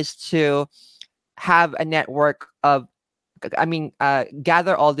event is to have a network of,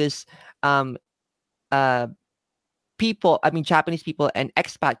 gather all this um, uh, people, Japanese people and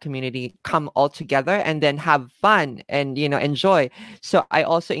expat community come all together and then have fun and, enjoy. So I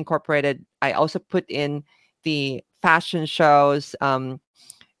also put in the fashion shows,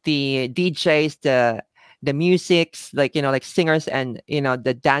 the DJs, the musics, like, like singers and,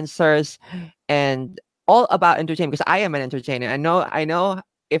 the dancers, and all about entertainment, because I am an entertainer. I know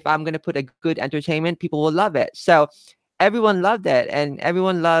if I'm going to put a good entertainment, people will love it. So everyone loved it, and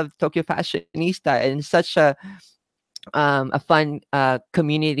everyone loved Tokyo Fashionista, and such a fun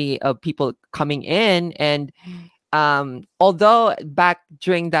community of people coming in. And although back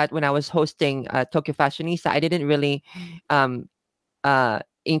during that, when I was hosting Tokyo Fashionista, I didn't really um,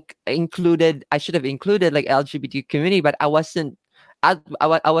 included, I should have included like LGBT community, but I wasn't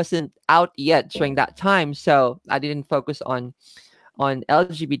out yet during that time, so I didn't focus on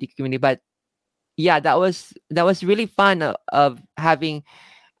LGBT community. But yeah, that was really fun of having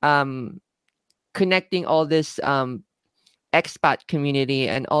um connecting all this expat community,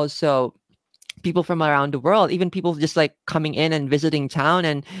 and also people from around the world, even people just like coming in and visiting town,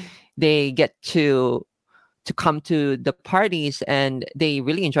 and they get to come to the parties, and they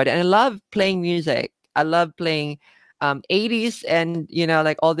really enjoyed it. And I love playing music. I love playing 80s, and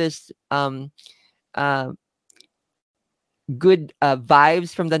like all this uh, good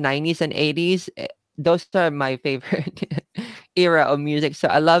vibes from the 90s and 80s. Those are my favorite era of music. So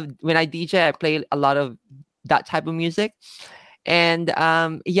I love when I DJ, I play a lot of that type of music. And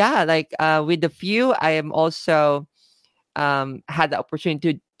yeah, like with the few, I am also had the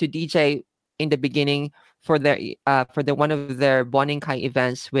opportunity to DJ in the beginning for the one of their Boninkai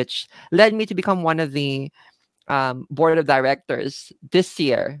events, which led me to become one of the board of directors this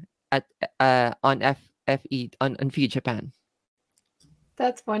year at on FE on FE Japan.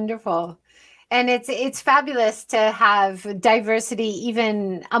 That's wonderful. And it's fabulous to have diversity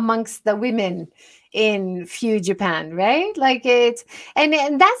even amongst the women in Few Japan, right? Like it's and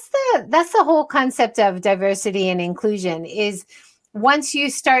that's the whole concept of diversity and inclusion is once you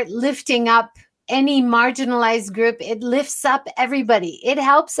start lifting up any marginalized group, it lifts up everybody. It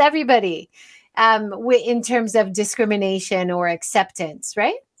helps everybody in terms of discrimination or acceptance,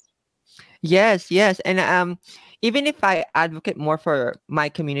 right? Yes, yes. And even if I advocate more for my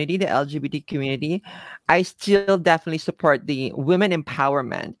community, the LGBT community, I still definitely support the women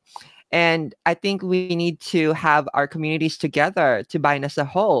empowerment. And I think we need to have our communities together to bind as a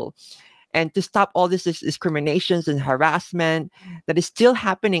whole, and to stop all this discriminations and harassment that is still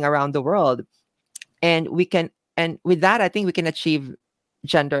happening around the world. And with that, I think we can achieve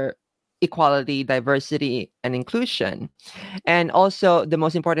gender equality, diversity, and inclusion. And also, the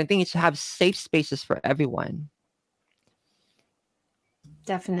most important thing is to have safe spaces for everyone.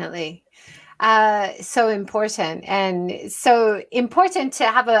 Definitely. So important. And so important to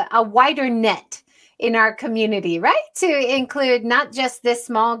have a wider net in our community, right? To include not just this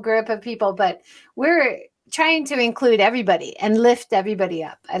small group of people, but we're trying to include everybody and lift everybody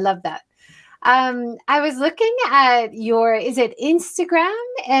up. I love that. I was looking at your, is it Instagram,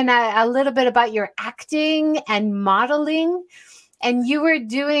 and a little bit about your acting and modeling, and you were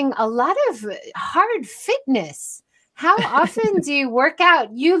doing a lot of hard fitness. How often do you work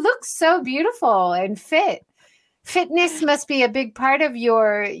out? You look so beautiful and fit. Fitness must be a big part of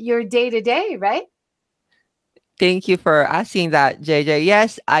your day to day, right? Thank you for asking that, JJ.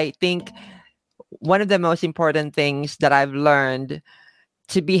 Yes, I think one of the most important things that I've learned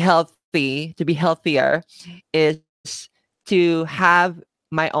to be healthier, is to have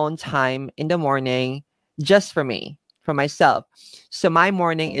my own time in the morning just for me, for myself. So my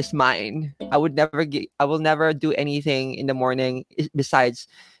morning is mine. I will never do anything in the morning besides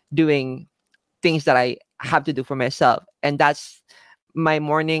doing things that I have to do for myself. And that's my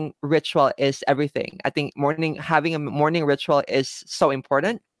morning ritual is everything. I think having a morning ritual is so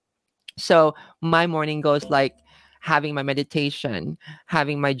important. So my morning goes like having my meditation,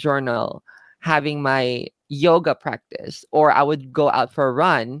 having my journal, having my yoga practice, or I would go out for a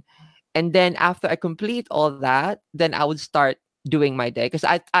run. And then after I complete all that, then I would start doing my day. Because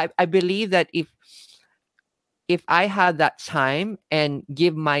I believe that if I had that time and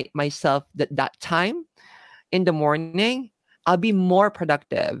give myself that time in the morning, I'll be more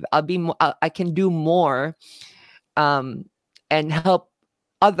productive. I can do more, um, and help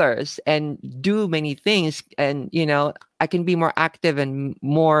others and do many things. And I can be more active and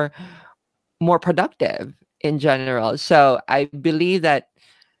more productive in general. So I believe that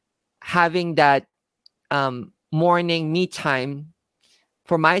having that morning me time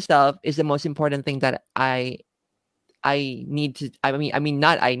for myself is the most important thing that I need to. I mean,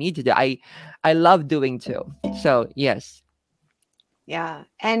 not I need to do. I love doing too. So yes. Yeah.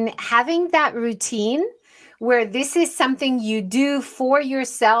 And having that routine where this is something you do for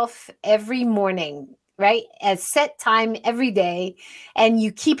yourself every morning, right? At set time every day, and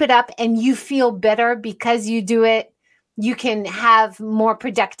you keep it up and you feel better because you do it. You can have more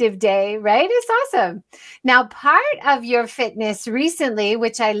productive day, right? It's awesome. Now, part of your fitness recently,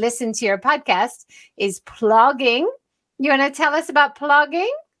 which I listened to your podcast, is plugging. You want to tell us about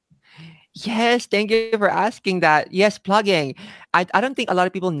plugging? Yes, thank you for asking that. Yes, plugging. I don't think a lot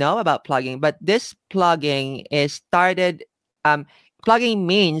of people know about plugging, but this plugging is started. Um, Plugging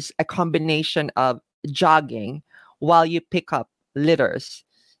means a combination of jogging while you pick up litters.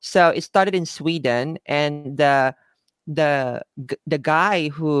 So it started in Sweden, and the guy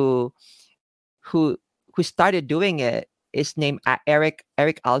who started doing it is named Eric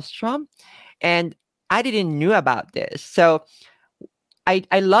Alstrom, and I didn't knew about this. So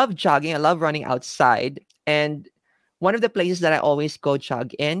I love jogging. I love running outside. And one of the places that I always go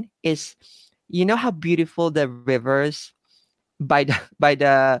jog in is, how beautiful the rivers by the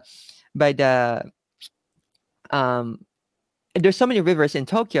by the um there's so many rivers in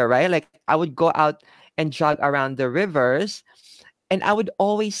Tokyo, right? Like I would go out and jog around the rivers, and I would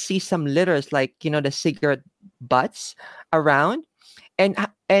always see some litters, like the cigarette butts around, and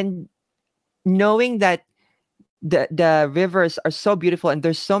knowing that the rivers are so beautiful, and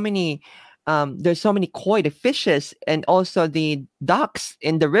there's so many koi, the fishes, and also the ducks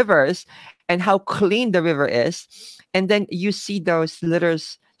in the rivers, and how clean the river is. And then you see those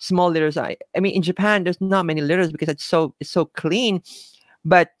litters, small litters. I mean, in Japan there's not many litters because it's so clean.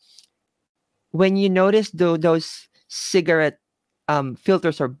 But when you notice those cigarette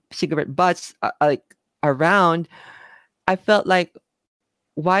filters or cigarette butts, like around, I felt like,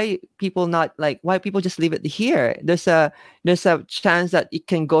 why people just leave it here? There's a chance that it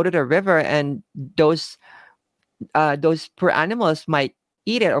can go to the river, and those poor animals might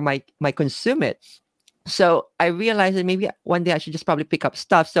eat it or might consume it. So I realized that maybe one day I should just probably pick up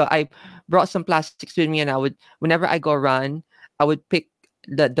stuff. So I brought some plastics with me, and I would, whenever I go run, I would pick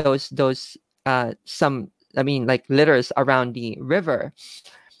those some, I mean, like litters around the river.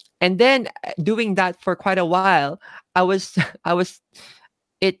 And then doing that for quite a while, I was I was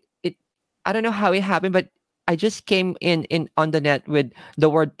it I don't know how it happened, but I just came in on the net with the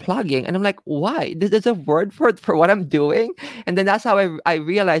word plugging, and I'm like, why? There's a word for what I'm doing. And then that's how I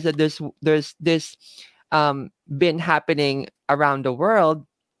realized that there's this been happening around the world,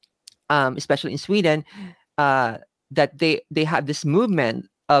 especially in Sweden, that they have this movement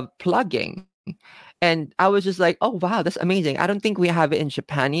of plugging. And I was just like, oh wow, that's amazing. I don't think we have it in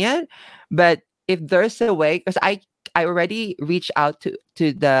Japan yet, but if there's a way, because I already reached out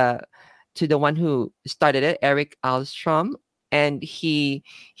to the one who started it, Eric Alstrom, and he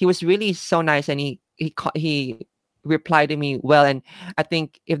was really so nice, and he replied to me well. And I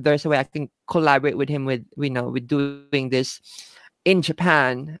think if there's a way I can collaborate with him with doing this in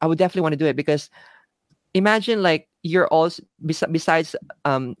Japan, I would definitely want to do it. Because imagine, like, you're also besides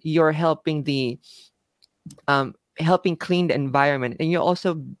you're helping clean the environment, and you're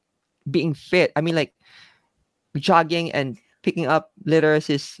also being fit. I mean, like, jogging and picking up litters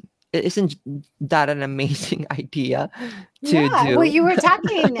isn't that an amazing idea to Yeah. Well, do? you were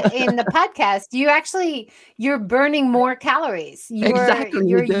talking in the podcast. You're burning more calories. You're Exactly, you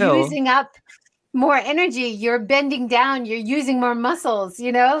you're do. using up more energy. You're bending down. You're using more muscles.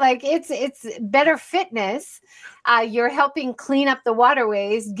 Like it's better fitness. You're helping clean up the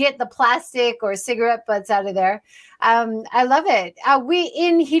waterways, get the plastic or cigarette butts out of there. I love it. We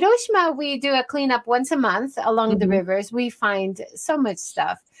in Hiroshima we do a cleanup once a month along the Hmm. rivers. We find so much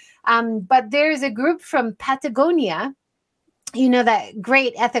stuff. But there's a group from Patagonia you know, that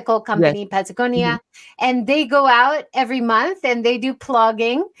great ethical Yes. company Mhm. Patagonia, and they go out every month and they do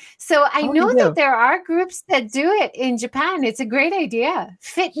plugging. So I Oh, they know that do. there are groups that do it in Japan. It's a great idea.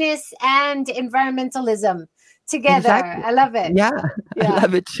 Fitness and environmentalism together. Exactly. I love it. Yeah, I Yeah.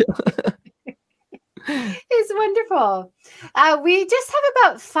 love it too. It's wonderful. We just have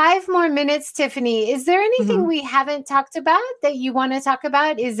about 5 more minutes, Tiffany. Is there anything Mhm. we haven't talked about that you want to talk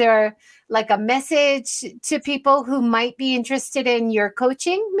about? Is there like a message to people who might be interested in your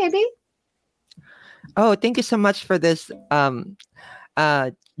coaching, maybe? Oh, thank you so much for this, uh,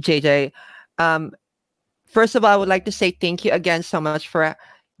 JJ. Um, First of all, I would like to say thank you again so much for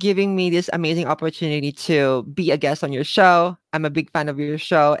giving me this amazing opportunity to be a guest on your show. I'm a big fan of your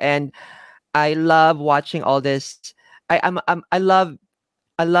show, and I love watching all this. I love.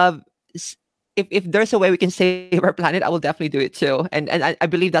 s- if there's a way we can save our planet, I will definitely do it too. And I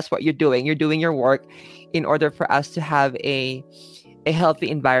believe that's what you're doing. You're doing your work in order for us to have a healthy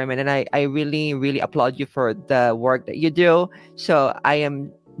environment. And I really, really applaud you for the work that you do. So I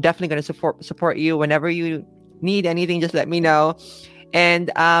am definitely going to support you whenever you need anything. Just let me know. And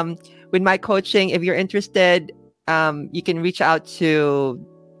with my coaching, if you're interested, you can reach out to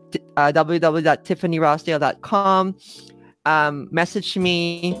www.tiffanyrossdale.com. Message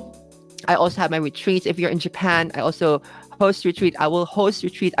me. I also have my retreats. If you're in Japan, I also host retreat. I will host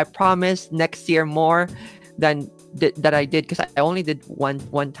retreat. I promise next year more than that I did, because I only did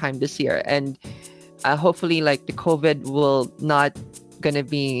one time this year, and hopefully like the COVID will not gonna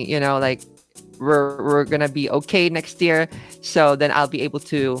be, like we're gonna be okay next year. So then I'll be able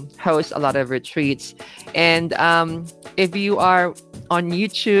to host a lot of retreats. And if you are on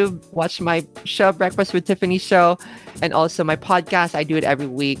YouTube, watch my show Breakfast with Tiffany show, and also my podcast. I do it every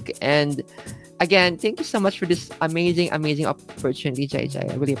week. And again, thank you so much for this amazing opportunity,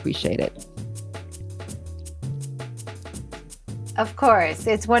 JJ. I really appreciate it. Of course.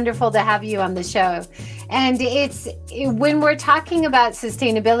 It's wonderful to have you on the show. And it's when we're talking about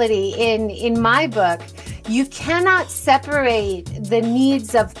sustainability in my book, you cannot separate the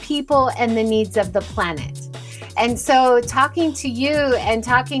needs of people and the needs of the planet. And so talking to you and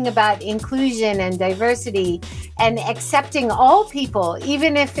talking about inclusion and diversity and accepting all people,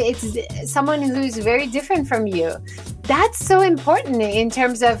 even if it's someone who's very different from you, that's so important in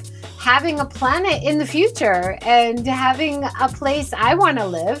terms of having a planet in the future and having a place I want to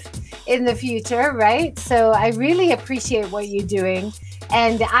live in the future, right? So I really appreciate what you're doing.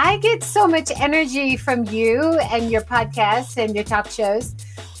 And I get so much energy from you and your podcasts and your talk shows.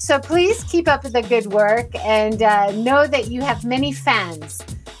 So please keep up the good work, and know that you have many fans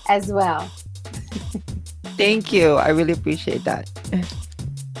as well. Thank you. I really appreciate that.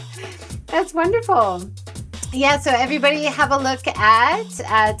 That's wonderful. Yeah, so everybody have a look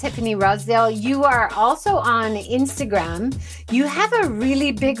at Tiffany Rossdale. You are also on Instagram. You have a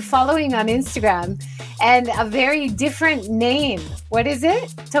really big following on Instagram and a very different name. What is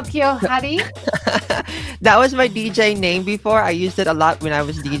it? Tokyo Hari? That was my DJ name before. I used it a lot when I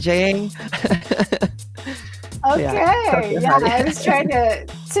was DJing. Okay. Yeah, I was trying to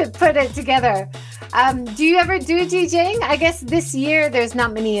put it together. Do you ever do DJing? I guess this year there's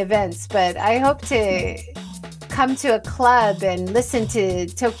not many events, but I hope to come to a club and listen to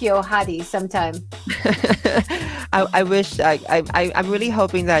Tokyo Hari sometime. I wish I'm really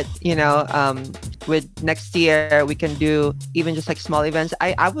hoping that with next year we can do even just like small events.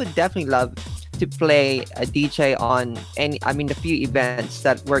 I would definitely love to play a DJ on the few events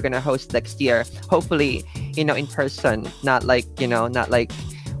that we're gonna host next year. Hopefully, in person, not like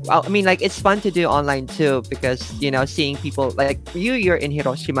well, I mean, like it's fun to do online too, because seeing people like you're in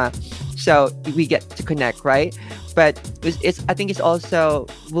Hiroshima, so we get to connect, right? But I think it's also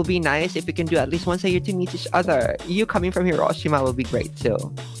will be nice if we can do at least once a year to meet each other. You coming from Hiroshima will be great too.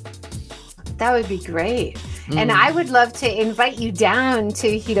 That would be great. And I would love to invite you down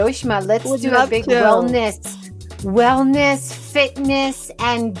to Hiroshima. Let's do a big wellness, fitness,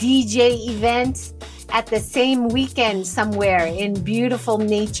 and DJ event at the same weekend somewhere in beautiful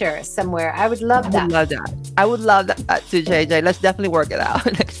nature somewhere. I would love that. I would love that too, JJ. Let's definitely work it out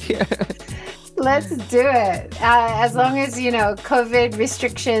next year. Let's do it. As long as, COVID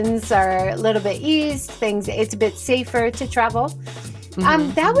restrictions are a little bit eased, it's a bit safer to travel.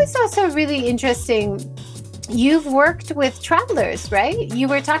 That was also really interesting. You've worked with travelers, right? You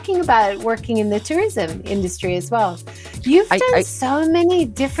were talking about working in the tourism industry as well. You've done so many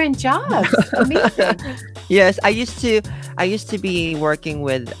different jobs. Amazing. Yes, I used to be working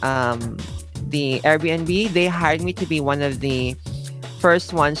with the Airbnb. They hired me to be one of the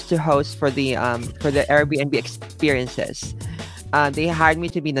first ones to host for the Airbnb experiences. they hired me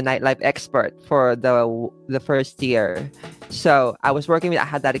to be the nightlife expert for the first year. So I was working with, I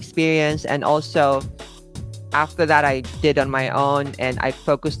had that experience, and also after that I did on my own, and I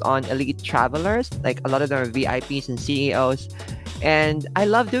focused on elite travelers. Like a lot of them are VIPs and CEOs, and I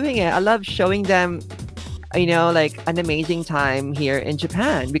love doing it. I love showing them, like an amazing time here in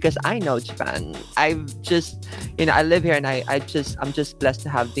Japan, because I know Japan. I've just, I live here, and I'm just blessed to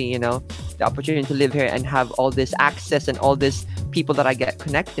have the opportunity to live here and have all this access and all this people that I get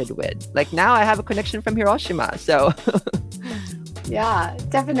connected with. Like now I have a connection from Hiroshima. So yeah,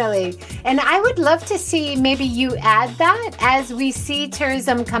 definitely. And I would love to see maybe you add that as we see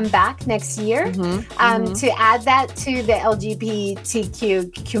tourism come back next year, to add that to the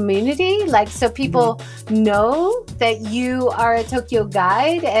LGBTQ community, like so people know that you are a Tokyo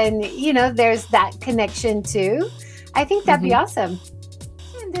guide, and there's that connection too. I think that'd be awesome.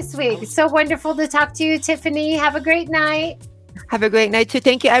 And this week, so wonderful to talk to you, Tiffany. Have a great night. Have a great night too.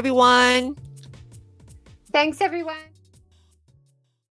 Thank you, everyone. Thanks, everyone.